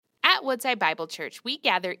At Woodside Bible Church, we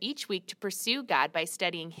gather each week to pursue God by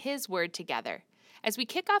studying His Word together. As we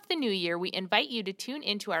kick off the new year, we invite you to tune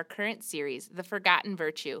into our current series, The Forgotten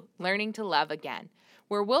Virtue, Learning to Love Again,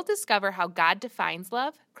 where we'll discover how God defines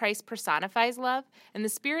love, Christ personifies love, and the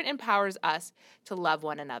Spirit empowers us to love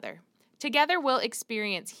one another. Together, we'll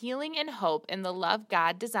experience healing and hope in the love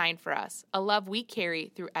God designed for us, a love we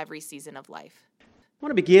carry through every season of life. I want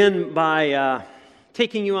to begin by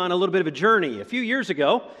taking you on a little bit of a journey. A few years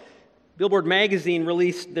ago, Billboard magazine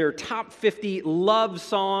released their top 50 love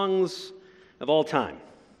songs of all time.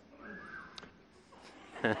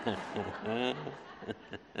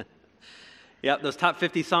 Yep, those top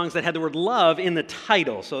 50 songs that had the word love in the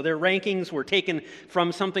title. So their rankings were taken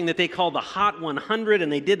from something that they called the Hot 100,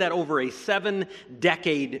 and they did that over a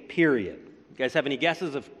 7-decade period. You guys have any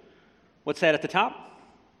guesses of what's that at the top?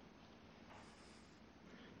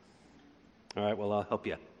 All right, well, I'll help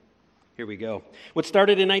you. Here we go. What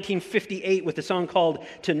started in 1958 with a song called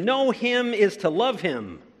To Know Him Is to Love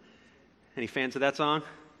Him. Any fans of that song?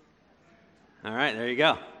 All right, there you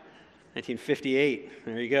go. 1958,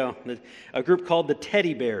 there you go. A group called the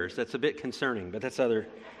Teddy Bears. That's a bit concerning, but that's another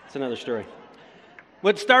story.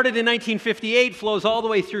 What started in 1958 flows all the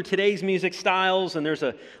way through today's music styles, and there's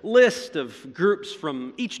a list of groups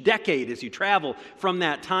from each decade as you travel from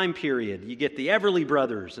that time period. You get the Everly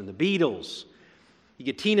Brothers and the Beatles. You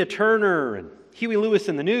get Tina Turner and Huey Lewis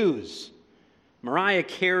and the News, Mariah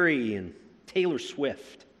Carey and Taylor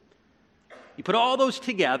Swift. You put all those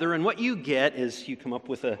together, and what you get is you come up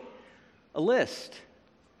with a list.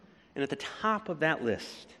 And at the top of that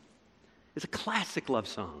list is a classic love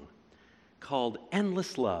song called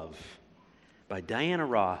Endless Love by Diana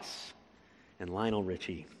Ross and Lionel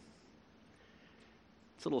Richie.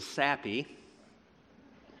 It's a little sappy.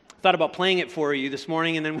 Thought about playing it for you this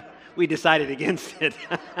morning, and then we decided against it.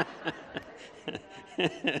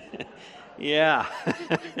 Yeah.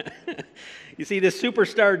 You see, this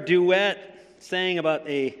superstar duet sang about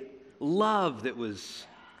a love that was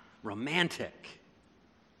romantic.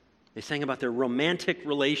 They sang about their romantic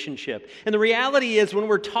relationship. And the reality is, when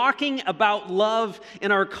we're talking about love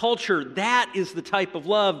in our culture, that is the type of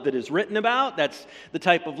love that is written about. That's the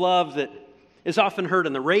type of love that is often heard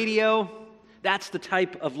on the radio. That's the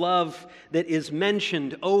type of love that is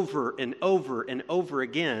mentioned over and over and over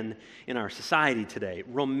again in our society today.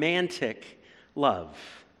 Romantic love.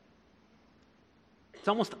 It's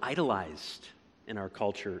almost idolized in our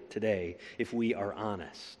culture today, if we are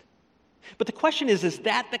honest. But the question is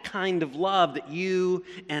that the kind of love that you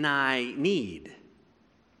and I need?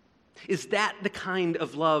 Is that the kind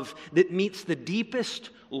of love that meets the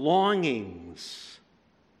deepest longings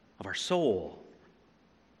of our soul?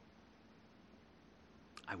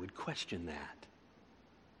 I would question that.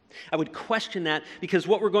 I would question that because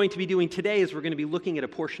what we're going to be doing today is we're going to be looking at a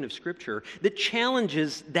portion of Scripture that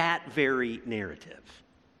challenges that very narrative.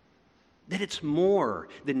 That it's more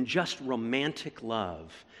than just romantic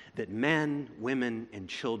love that men, women, and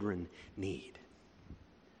children need.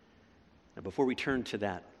 Now, before we turn to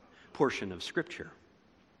that portion of Scripture,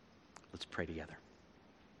 let's pray together.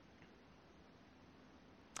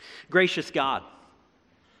 Gracious God,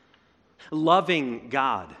 loving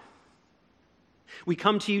God, we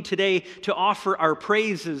come to you today to offer our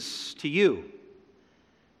praises to you.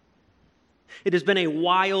 It has been a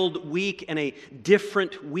wild week and a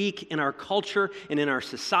different week in our culture and in our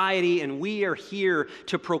society, and we are here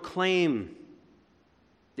to proclaim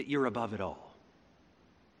that you're above it all.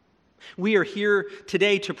 We are here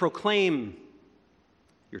today to proclaim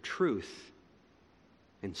your truth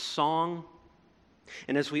in song,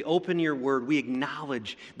 and as we open your word, we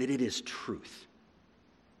acknowledge that it is truth.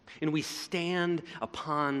 And we stand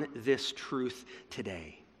upon this truth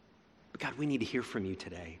today. But God, we need to hear from you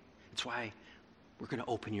today. That's why we're going to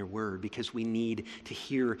open your word, because we need to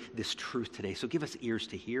hear this truth today. So give us ears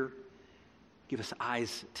to hear. Give us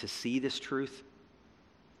eyes to see this truth.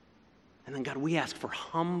 And then, God, we ask for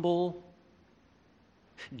humble,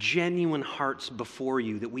 genuine hearts before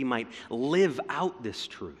you that we might live out this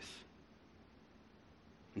truth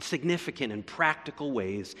in significant and practical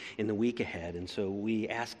ways in the week ahead. And so we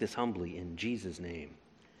ask this humbly in Jesus' name.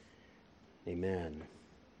 Amen.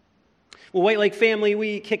 Well, White Lake family,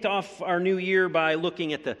 we kicked off our new year by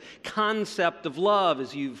looking at the concept of love,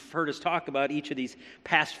 as you've heard us talk about each of these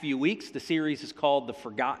past few weeks. The series is called The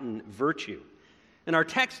Forgotten Virtue. And our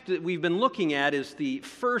text that we've been looking at is the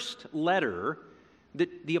first letter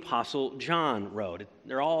that the Apostle John wrote.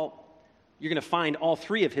 You're going to find all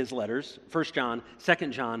three of his letters, 1 John, 2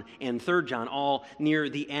 John, and 3 John, all near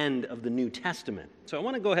the end of the New Testament. So I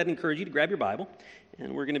want to go ahead and encourage you to grab your Bible,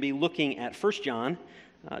 and we're going to be looking at 1 John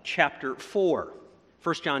chapter 4.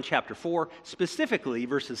 1 John chapter 4, specifically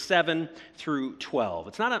verses 7 through 12.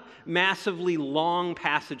 It's not a massively long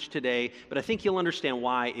passage today, but I think you'll understand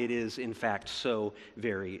why it is, in fact, so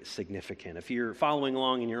very significant. If you're following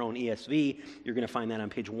along in your own ESV, you're going to find that on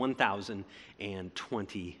page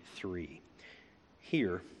 1023.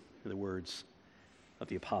 Here are the words of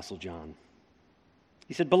the Apostle John.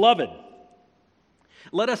 He said, "Beloved,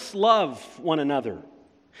 let us love one another,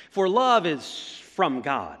 for love is from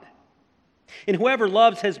God. And whoever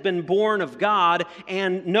loves has been born of God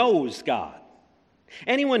and knows God.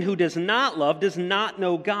 Anyone who does not love does not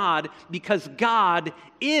know God, because God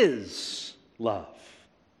is love.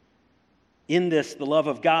 In this, the love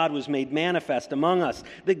of God was made manifest among us,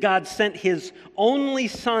 that God sent His only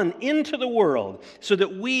Son into the world so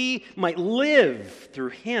that we might live through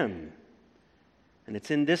Him. And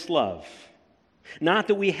it's in this love, not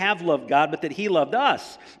that we have loved God, but that He loved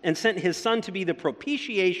us and sent His Son to be the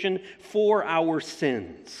propitiation for our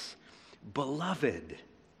sins. Beloved,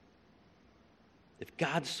 if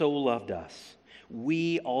God so loved us,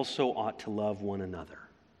 we also ought to love one another.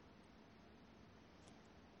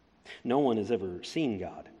 No one has ever seen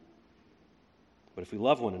God. But if we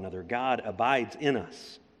love one another, God abides in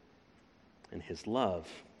us, and His love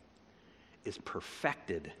is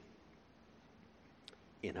perfected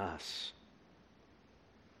in us."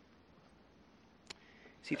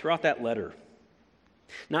 See, throughout that letter,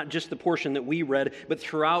 not just the portion that we read, but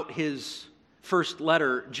throughout his first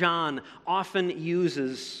letter, John often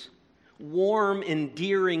uses warm,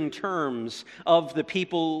 endearing terms of the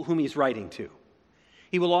people whom he's writing to.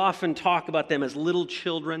 He will often talk about them as little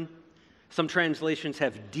children. Some translations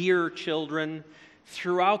have dear children.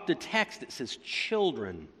 Throughout the text, it says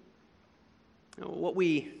children. What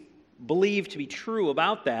we believe to be true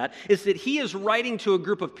about that is that he is writing to a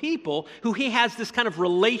group of people who he has this kind of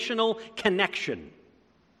relational connection.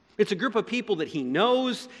 It's a group of people that he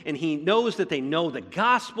knows, and he knows that they know the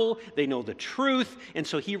gospel, they know the truth, and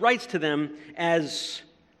so he writes to them as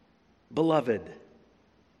beloved.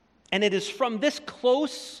 And it is from this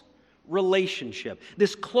close relationship,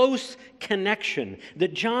 this close connection,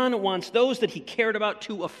 that John wants those that he cared about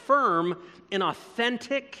to affirm an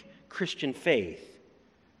authentic Christian faith,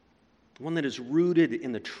 one that is rooted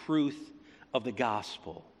in the truth of the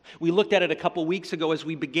gospel. We looked at it a couple weeks ago as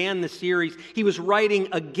we began the series. He was writing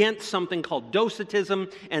against something called Docetism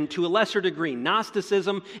and, to a lesser degree,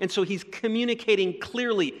 Gnosticism, and so he's communicating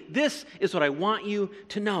clearly, this is what I want you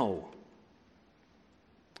to know.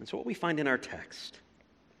 And so what we find in our text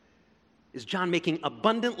is John making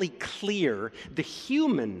abundantly clear the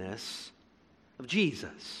humanness of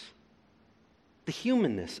Jesus. The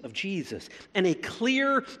humanness of Jesus, and a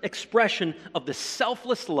clear expression of the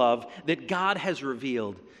selfless love that God has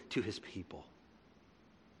revealed to His people.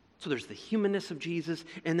 So there's the humanness of Jesus,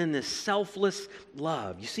 and then this selfless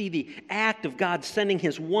love. You see, the act of God sending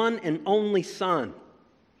His one and only Son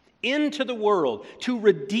into the world to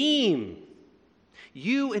redeem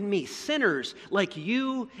you and me, sinners like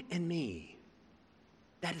you and me.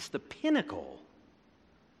 That is the pinnacle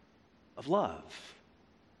of love.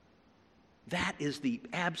 That is the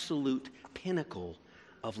absolute pinnacle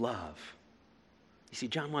of love. You see,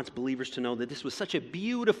 John wants believers to know that this was such a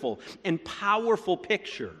beautiful and powerful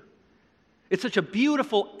picture. It's such a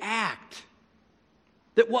beautiful act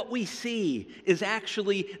that what we see is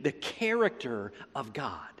actually the character of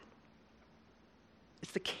God.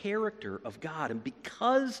 It's the character of God. And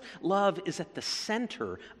because love is at the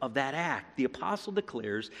center of that act, the apostle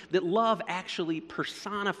declares that love actually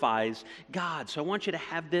personifies God. So I want you to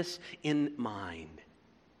have this in mind.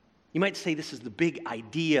 You might say this is the big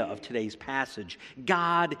idea of today's passage.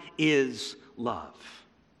 God is love.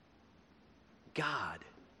 God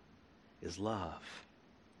is love.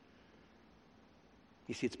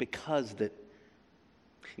 You see, it's because that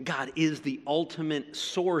God is the ultimate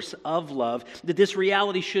source of love, that this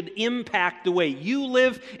reality should impact the way you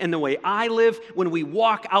live and the way I live when we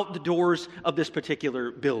walk out the doors of this particular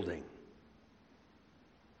building.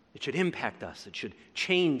 It should impact us. It should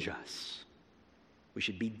change us. We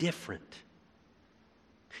should be different.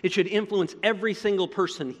 It should influence every single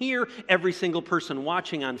person here, every single person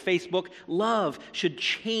watching on Facebook. Love should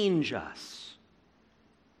change us.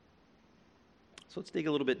 So let's dig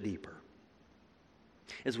a little bit deeper.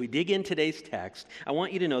 As we dig in today's text, I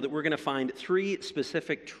want you to know that we're going to find three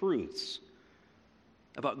specific truths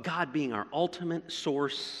about God being our ultimate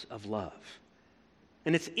source of love.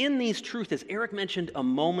 And it's in these truths, as Eric mentioned a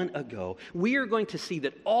moment ago, we are going to see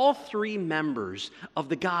that all three members of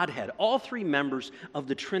the Godhead, all three members of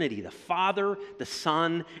the Trinity, the Father, the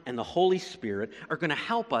Son, and the Holy Spirit, are going to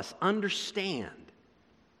help us understand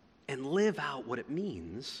and live out what it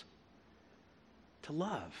means to to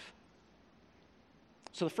love.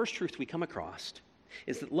 So the first truth we come across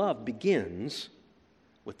is that love begins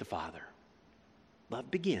with the Father. Love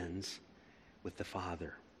begins with the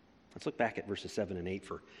Father. Let's look back at verses 7 and 8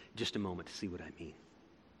 for just a moment to see what I mean.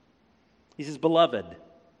 He says, "Beloved,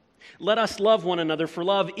 let us love one another, for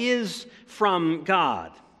love is from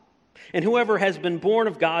God. And whoever has been born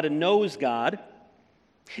of God and knows God,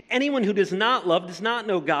 anyone who does not love does not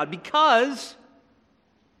know God, because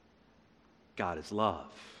God is love."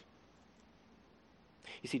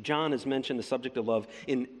 You see, John has mentioned the subject of love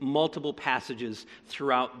in multiple passages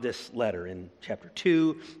throughout this letter. In chapter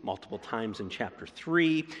 2, multiple times in chapter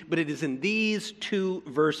 3. But it is in these two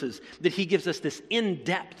verses that he gives us this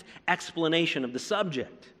in-depth explanation of the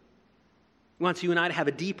subject. He wants you and I to have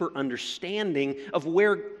a deeper understanding of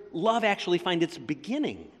where love actually finds its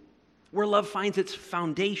beginning, where love finds its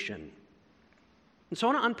foundation. And so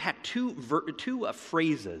I want to unpack two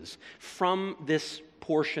phrases from this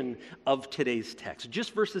portion of today's text.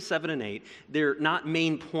 Just verses 7 and 8. They're not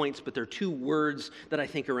main points, but they're two words that I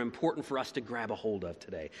think are important for us to grab a hold of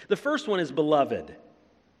today. The first one is beloved.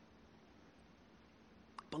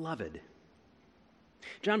 Beloved.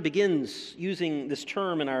 John begins using this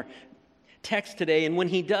term in our text today, and when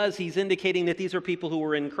he does, he's indicating that these are people who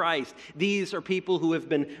are in Christ. These are people who have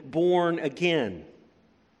been born again.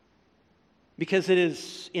 Because it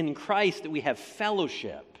is in Christ that we have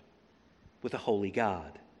fellowship with a holy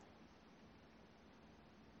God.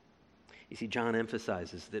 You see, John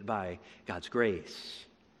emphasizes that by God's grace,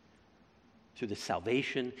 through the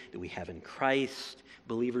salvation that we have in Christ,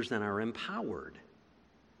 believers then are empowered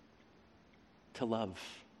to love.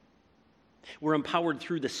 We're empowered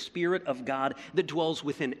through the Spirit of God that dwells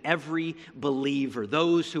within every believer.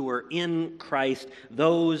 Those who are in Christ,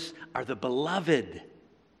 those are the beloved.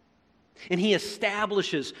 And he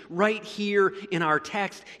establishes right here in our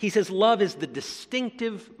text, he says love is the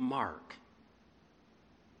distinctive mark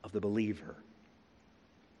of the believer.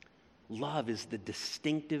 Love is the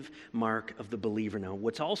distinctive mark of the believer. Now,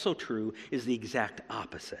 what's also true is the exact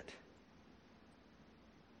opposite.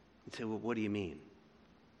 You say, well, what do you mean?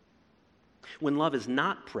 When love is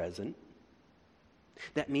not present,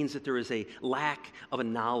 that means that there is a lack of a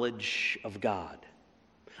knowledge of God,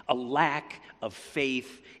 a lack of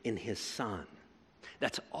faith in his Son.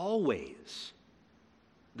 That's always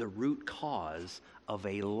the root cause of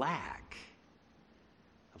a lack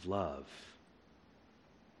of love.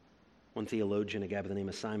 One theologian, a guy by the name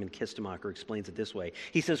of Simon Kistemacher, explains it this way.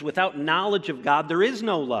 He says, without knowledge of God, there is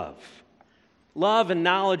no love. Love and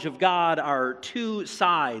knowledge of God are two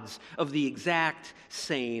sides of the exact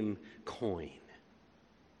same coin.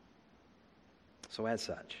 So as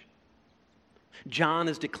such, John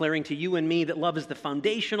is declaring to you and me that love is the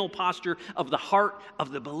foundational posture of the heart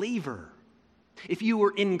of the believer. If you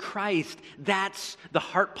are in Christ, that's the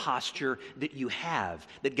heart posture that you have,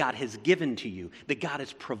 that God has given to you, that God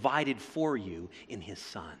has provided for you in his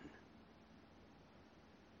Son.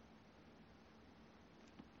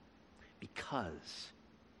 Because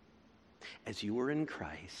as you are in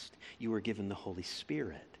Christ, you are given the Holy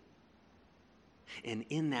Spirit. And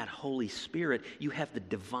in that Holy Spirit, you have the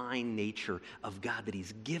divine nature of God that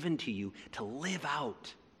he's given to you to live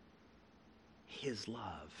out his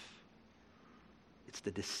love. It's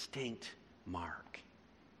the distinct mark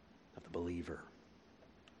of the believer.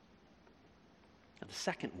 Now, the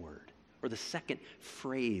second word, or the second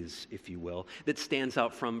phrase, if you will, that stands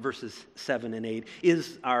out from verses 7 and 8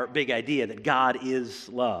 is our big idea that God is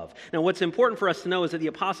love. Now, what's important for us to know is that the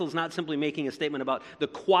apostle is not simply making a statement about the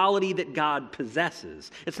quality that God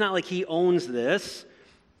possesses. It's not like he owns this.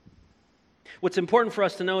 What's important for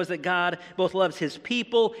us to know is that God both loves his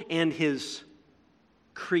people and his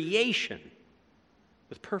creation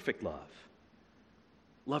with perfect love.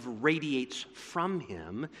 Love radiates from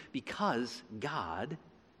him because God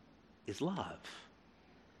is love.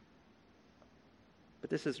 But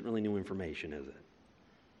this isn't really new information, is it?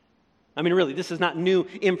 I mean, really, this is not new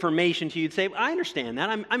information to you. You'd say, I understand that.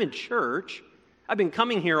 I'm in church. I've been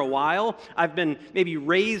coming here a while. I've been maybe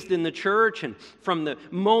raised in the church, and from the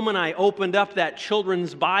moment I opened up that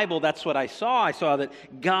children's Bible, that's what I saw. I saw that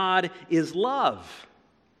God is love.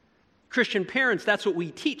 Christian parents, that's what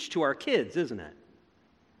we teach to our kids, isn't it?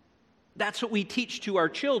 That's what we teach to our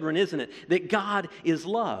children, isn't it? That God is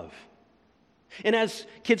love. And as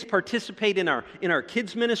kids participate in our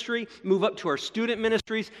kids' ministry, move up to our student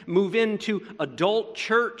ministries, move into adult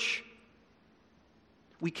church,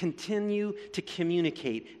 we continue to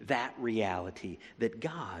communicate that reality, that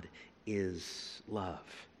God is love.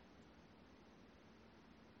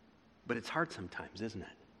 But it's hard sometimes, isn't it?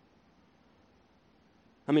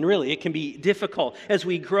 I mean, really, it can be difficult. As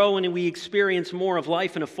we grow and we experience more of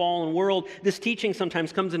life in a fallen world, this teaching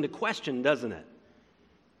sometimes comes into question, doesn't it?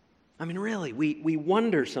 I mean, really, we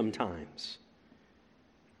wonder sometimes,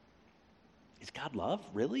 is God love,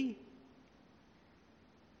 really?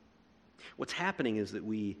 What's happening is that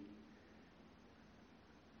we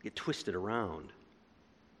get twisted around.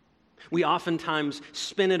 We oftentimes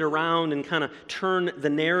spin it around and kind of turn the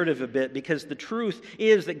narrative a bit, because the truth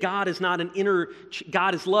is that God is not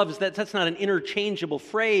God is love. That's not an interchangeable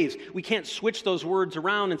phrase. We can't switch those words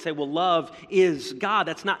around and say, well, love is God.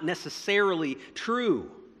 That's not necessarily true.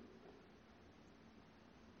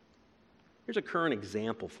 Here's a current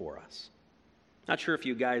example for us. Not sure if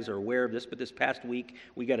you guys are aware of this, but this past week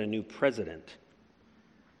we got a new president.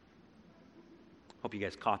 Hope you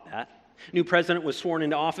guys caught that. New president was sworn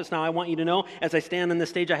into office. Now, I want you to know, as I stand on this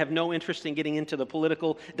stage, I have no interest in getting into the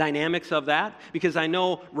political dynamics of that, because I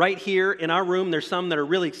know right here in our room there's some that are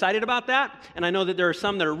really excited about that, and I know that there are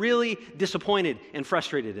some that are really disappointed and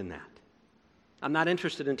frustrated in that. I'm not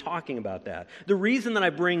interested in talking about that. The reason that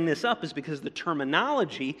I bring this up is because the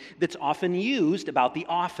terminology that's often used about the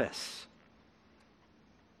office.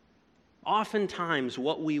 Oftentimes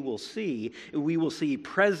what we will see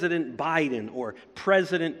President Biden or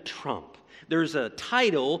President Trump. There's a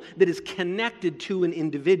title that is connected to an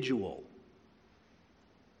individual.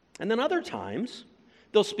 And then other times,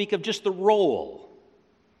 they'll speak of just the role.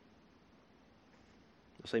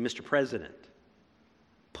 They'll say Mr. President,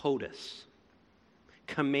 POTUS,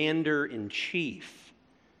 Commander-in-Chief.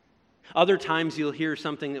 Other times you'll hear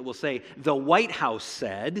something that will say, the White House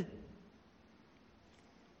said.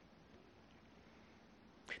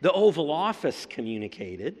 The Oval Office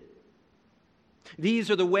communicated. These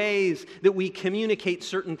are the ways that we communicate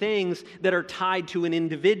certain things that are tied to an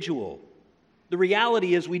individual. The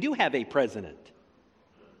reality is we do have a president.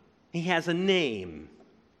 He has a name.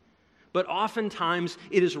 But oftentimes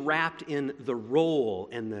it is wrapped in the role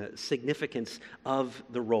and the significance of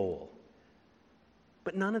the role.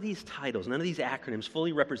 But none of these titles, none of these acronyms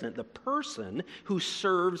fully represent the person who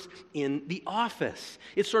serves in the office.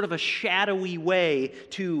 It's sort of a shadowy way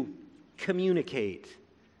to communicate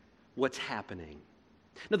what's happening.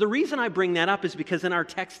 Now, the reason I bring that up is because in our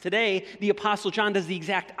text today, the Apostle John does the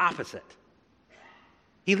exact opposite.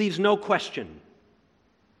 He leaves no question.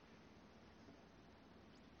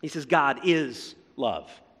 He says, God is love.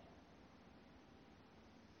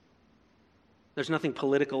 There's nothing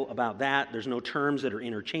political about that. There's no terms that are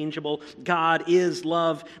interchangeable. God is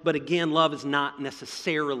love, but again, love is not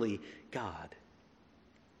necessarily God.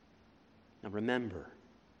 Now remember,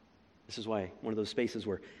 this is why one of those spaces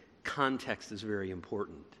where context is very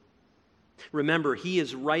important. Remember, he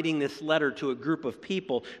is writing this letter to a group of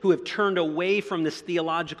people who have turned away from this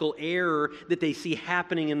theological error that they see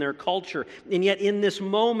happening in their culture. And yet in this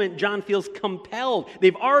moment, John feels compelled.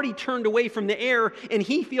 They've already turned away from the error, and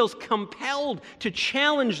he feels compelled to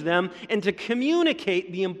challenge them and to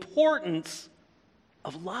communicate the importance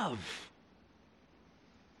of love.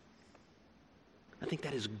 I think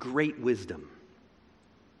that is great wisdom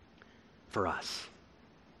for us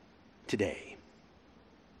today.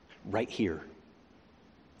 Right here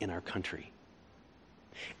in our country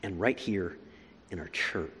and right here in our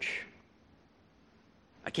church.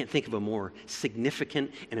 I can't think of a more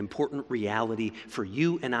significant and important reality for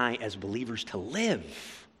you and I as believers to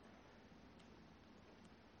live.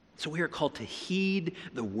 So we are called to heed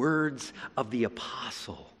the words of the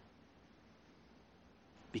apostle,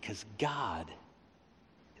 because God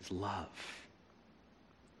is love.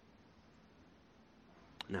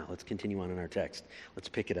 Now, let's continue on in our text. Let's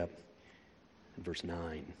pick it up in verse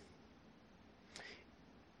 9.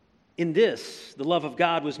 In this, the love of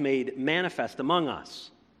God was made manifest among us,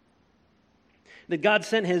 that God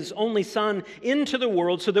sent his only Son into the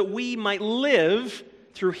world so that we might live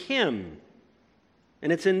through him.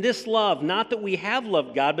 And it's in this love, not that we have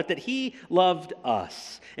loved God, but that he loved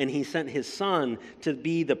us. And he sent his Son to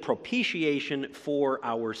be the propitiation for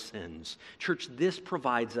our sins. Church, this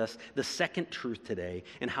provides us the second truth today,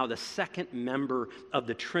 and how the second member of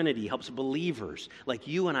the Trinity helps believers like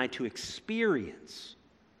you and I to experience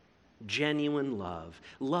genuine love.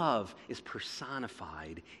 Love is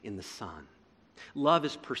personified in the Son. Love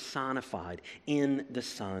is personified in the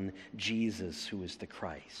Son, Jesus, who is the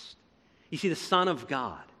Christ. You see, the Son of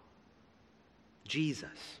God, Jesus,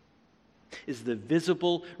 is the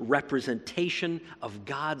visible representation of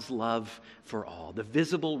God's love for all, the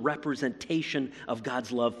visible representation of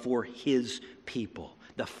God's love for his people.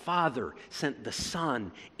 The Father sent the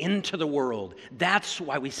Son into the world. That's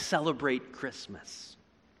why we celebrate Christmas.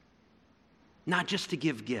 not just to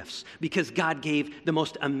give gifts, because God gave the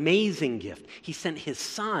most amazing gift. He sent his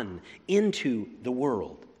Son into the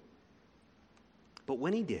world. But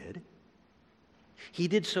when he did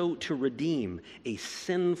so to redeem a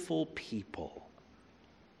sinful people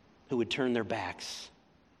who would turn their backs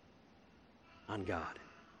on God.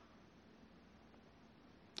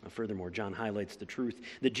 Furthermore, John highlights the truth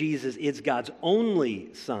that Jesus is God's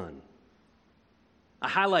only Son. I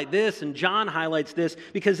highlight this, and John highlights this,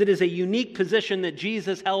 because it is a unique position that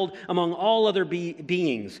Jesus held among all other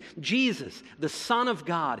beings. Jesus, the Son of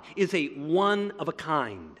God, is a one of a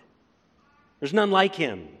kind. There's none like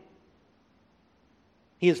him.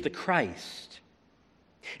 He is the Christ.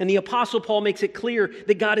 And the Apostle Paul makes it clear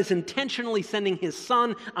that God is intentionally sending his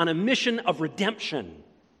Son on a mission of redemption.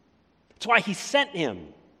 That's why he sent him.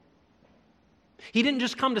 He didn't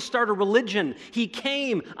just come to start a religion. He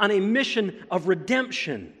came on a mission of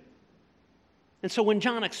redemption. And so when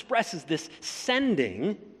John expresses this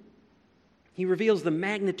sending, he reveals the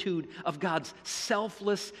magnitude of God's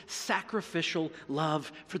selfless, sacrificial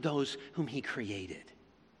love for those whom he created.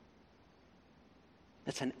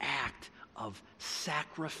 That's an act of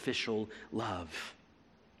sacrificial love.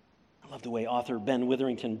 I love the way author Ben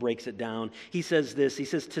Witherington breaks it down. He says this, he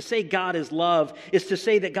says, to say God is love is to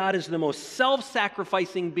say that God is the most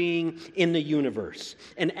self-sacrificing being in the universe.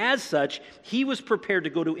 And as such, he was prepared to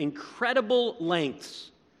go to incredible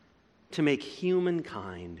lengths to make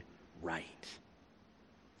humankind right.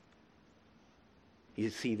 You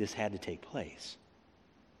see, this had to take place.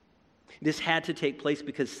 This had to take place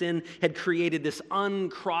because sin had created this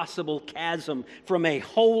uncrossable chasm from a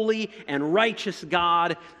holy and righteous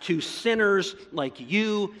God to sinners like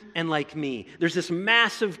you and like me. There's this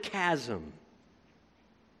massive chasm,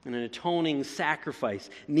 and an atoning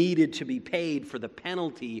sacrifice needed to be paid for the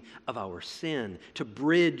penalty of our sin, to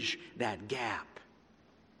bridge that gap.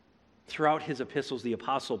 Throughout his epistles, the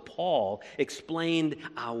Apostle Paul explained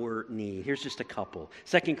our need. Here's just a couple.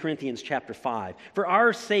 2 Corinthians chapter 5. For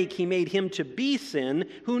our sake he made him to be sin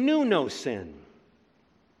who knew no sin,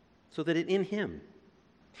 so that in him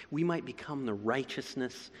we might become the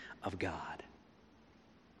righteousness of God.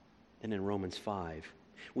 And in Romans 5,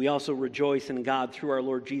 we also rejoice in God through our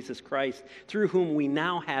Lord Jesus Christ, through whom we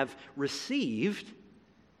now have received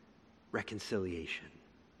reconciliation.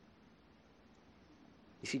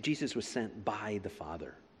 You see, Jesus was sent by the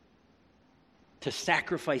Father to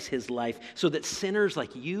sacrifice his life so that sinners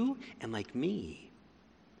like you and like me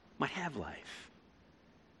might have life,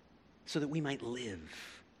 so that we might live.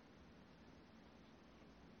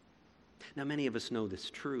 Now, many of us know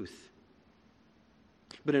this truth,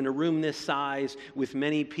 but in a room this size with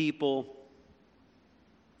many people,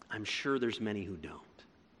 I'm sure there's many who don't.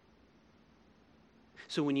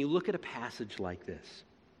 So when you look at a passage like this,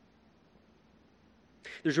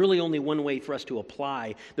 there's really only one way for us to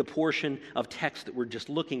apply the portion of text that we're just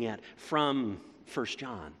looking at from 1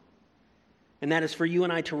 John. And that is for you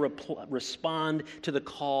and I to respond to the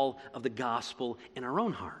call of the gospel in our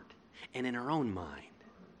own heart and in our own mind.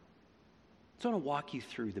 So I want to walk you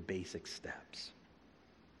through the basic steps.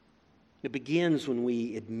 It begins when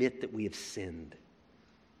we admit that we have sinned,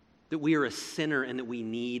 that we are a sinner and that we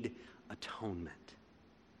need atonement.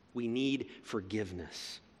 We need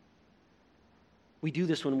forgiveness. We do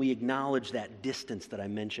this when we acknowledge that distance that I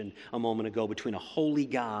mentioned a moment ago between a holy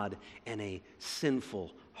God and a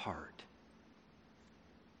sinful heart.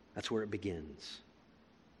 That's where it begins.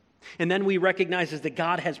 And then we recognize that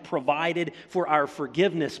God has provided for our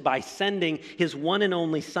forgiveness by sending his one and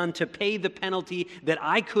only Son to pay the penalty that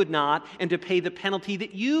I could not and to pay the penalty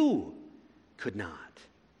that you could not.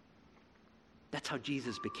 That's how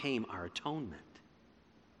Jesus became our atonement.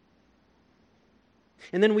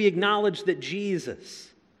 And then we acknowledge that Jesus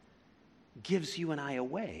gives you and I a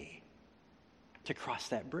way to cross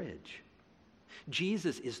that bridge.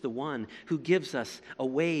 Jesus is the one who gives us a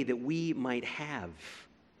way that we might have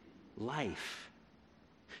life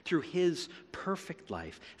through his perfect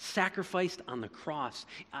life, sacrificed on the cross,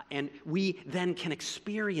 and we then can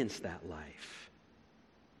experience that life.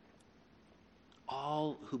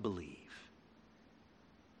 All who believe.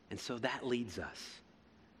 And so that leads us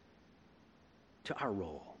to our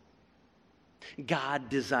role. God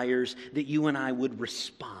desires that you and I would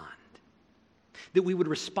respond. That we would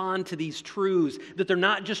respond to these truths, that they're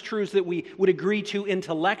not just truths that we would agree to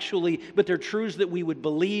intellectually, but they're truths that we would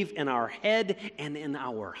believe in our head and in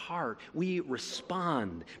our heart. We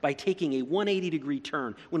respond by taking a 180-degree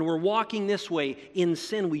turn. When we're walking this way in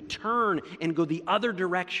sin, we turn and go the other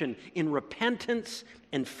direction in repentance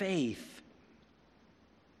and faith.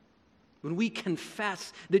 When we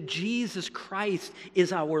confess that Jesus Christ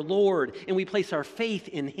is our Lord and we place our faith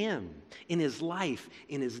in Him, in His life,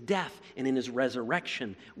 in His death, and in His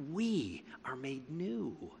resurrection, we are made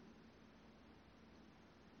new.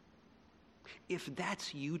 If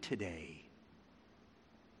that's you today,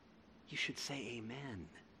 you should say amen.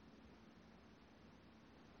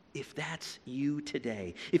 If that's you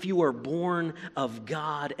today, if you are born of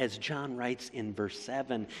God, as John writes in verse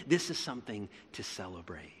 7, this is something to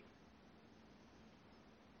celebrate.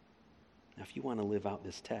 Now, if you want to live out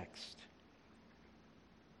this text,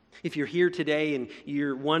 if you're here today and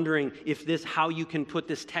you're wondering how you can put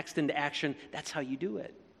this text into action, that's how you do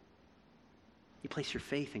it. You place your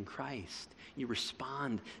faith in Christ. You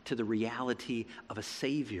respond to the reality of a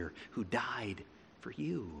Savior who died for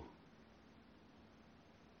you.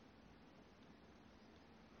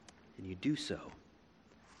 And you do so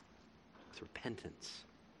with repentance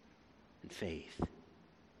and faith.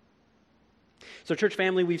 So, church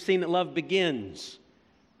family, we've seen that love begins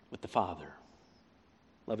with the Father.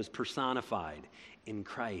 Love is personified in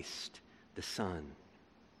Christ, the Son.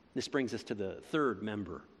 This brings us to the third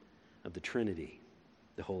member of the Trinity,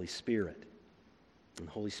 the Holy Spirit. And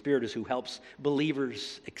the Holy Spirit is who helps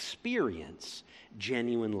believers experience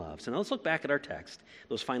genuine love. So now let's look back at our text,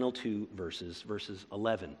 those final two verses, verses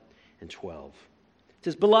 11 and 12. It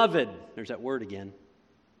says, "Beloved," there's that word again,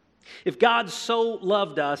 "if God so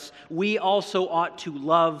loved us, we also ought to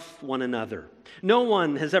love one another. No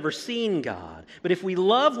one has ever seen God, but if we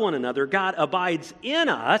love one another, God abides in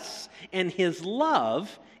us, and His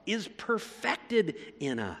love is perfected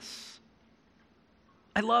in us."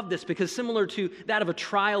 I love this because similar to that of a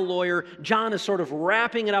trial lawyer, John is sort of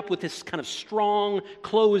wrapping it up with this kind of strong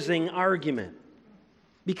closing argument.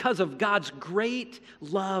 Because of God's great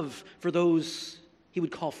love for those He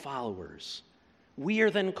would call followers, we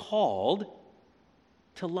are then called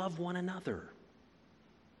to love one another.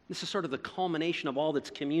 This is sort of the culmination of all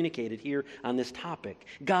that's communicated here on this topic.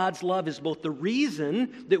 God's love is both the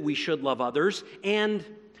reason that we should love others and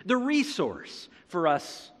the resource for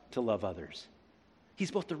us to love others.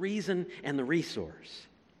 He's both the reason and the resource.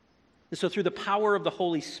 And so through the power of the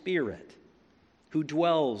Holy Spirit, who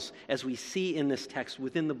dwells, as we see in this text,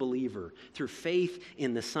 within the believer, through faith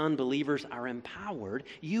in the Son, believers are empowered.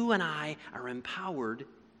 You and I are empowered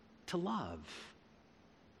to love.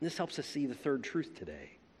 And this helps us see the third truth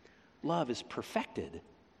today. Love is perfected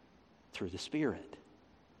through the Spirit.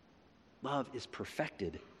 Love is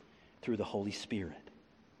perfected through the Holy Spirit.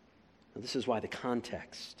 Now, this is why the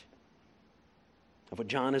context of what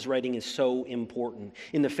John is writing is so important.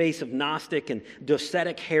 In the face of Gnostic and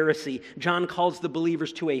Docetic heresy, John calls the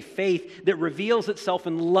believers to a faith that reveals itself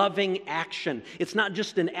in loving action. It's not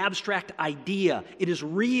just an abstract idea. It is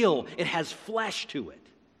real. It has flesh to it.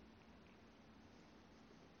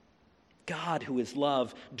 God, who is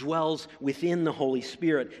love, dwells within the Holy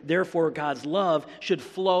Spirit. Therefore, God's love should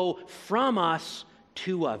flow from us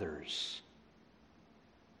to others.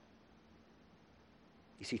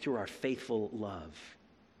 You see, through our faithful love,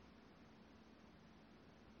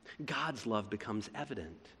 God's love becomes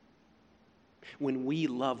evident. When we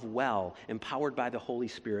love well, empowered by the Holy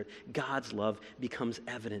Spirit, God's love becomes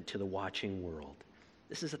evident to the watching world.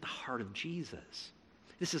 This is at the heart of Jesus.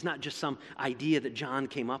 This is not just some idea that John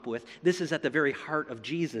came up with. This is at the very heart of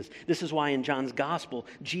Jesus. This is why in John's gospel,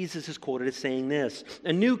 Jesus is quoted as saying this,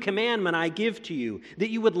 "A new commandment I give to you,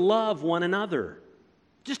 that you would love one another,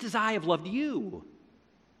 just as I have loved you.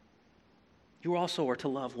 You also are to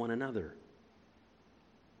love one another."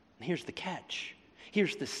 And here's the catch.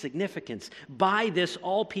 Here's the significance. "By this,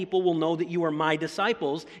 all people will know that you are my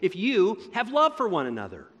disciples, if you have love for one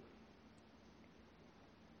another."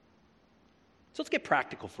 So let's get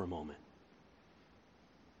practical for a moment.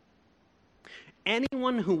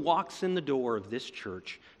 Anyone who walks in the door of this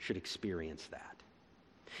church should experience that.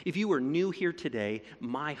 If you are new here today,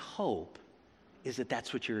 my hope is that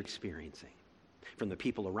that's what you're experiencing. From the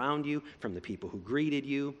people around you, from the people who greeted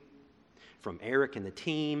you, from Eric and the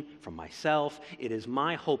team, from myself, it is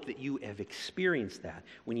my hope that you have experienced that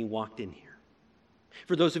when you walked in here.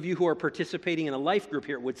 For those of you who are participating in a life group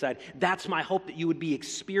here at Woodside, that's my hope that you would be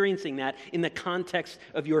experiencing that in the context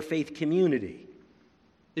of your faith community.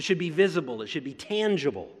 It should be visible. It should be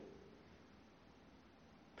tangible.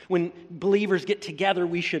 When believers get together,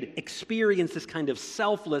 we should experience this kind of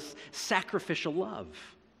selfless, sacrificial love.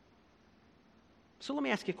 So let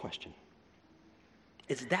me ask you a question.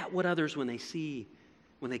 Is that what others, when they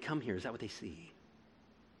come here, is that what they see?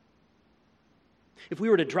 If we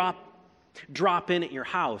were to drop in at your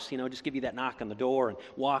house, just give you that knock on the door and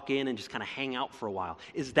walk in and just kind of hang out for a while,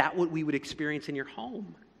 is that what we would experience in your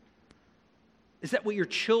home? Is that what your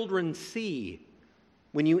children see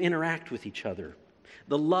when you interact with each other?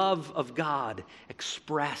 The love of God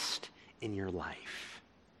expressed in your life.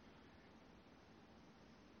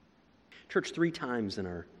 Church, 3 times in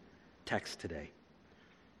our text today,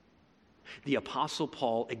 the Apostle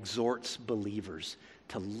Paul exhorts believers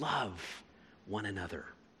to love one another.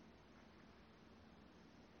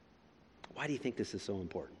 Why do you think this is so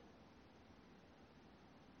important?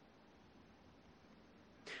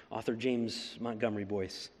 Author James Montgomery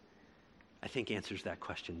Boyce, I think, answers that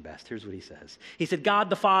question best. Here's what he says. He said, God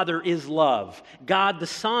the Father is love. God the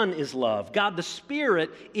Son is love. God the Spirit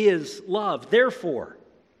is love. Therefore,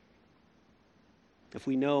 if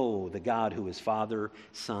we know the God who is Father,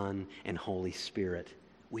 Son, and Holy Spirit,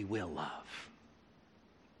 we will love.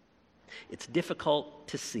 It's difficult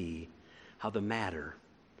to see how the matter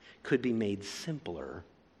could be made simpler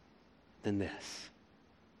than this.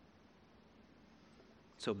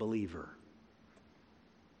 So, believer,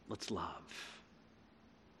 let's love.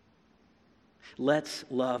 Let's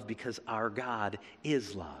love because our God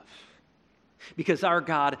is love. Because our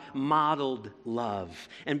God modeled love.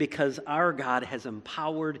 And because our God has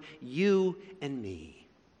empowered you and me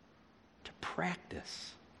to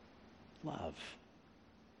practice love.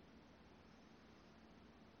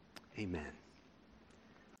 Amen.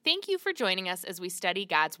 Thank you for joining us as we study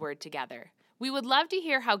God's Word together. We would love to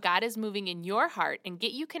hear how God is moving in your heart and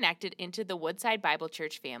get you connected into the Woodside Bible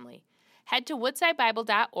Church family. Head to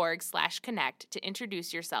woodsidebible.org/connect to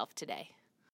introduce yourself today.